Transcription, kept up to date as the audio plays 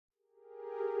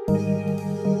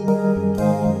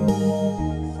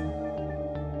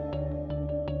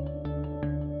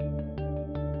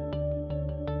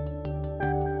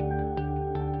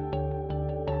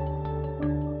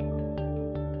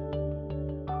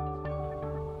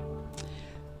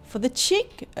For the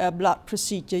cheek blood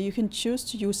procedure, you can choose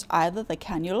to use either the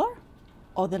cannula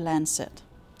or the lancet.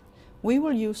 We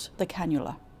will use the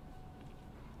cannula.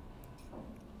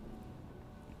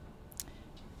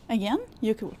 Again,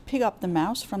 you can pick up the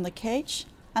mouse from the cage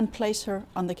and place her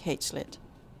on the cage lid.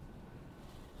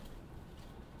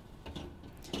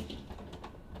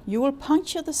 You will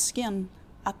puncture the skin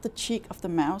at the cheek of the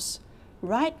mouse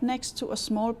right next to a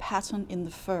small pattern in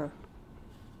the fur,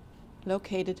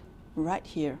 located right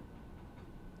here.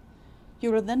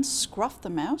 You will then scruff the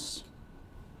mouse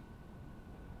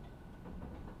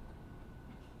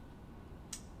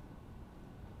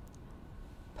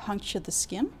puncture the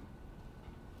skin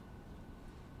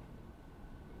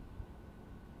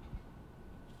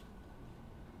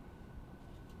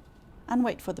and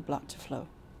wait for the blood to flow.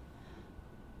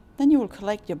 Then you will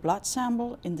collect your blood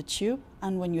sample in the tube,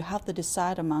 and when you have the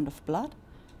desired amount of blood,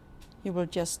 you will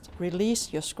just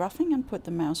release your scruffing and put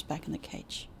the mouse back in the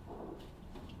cage.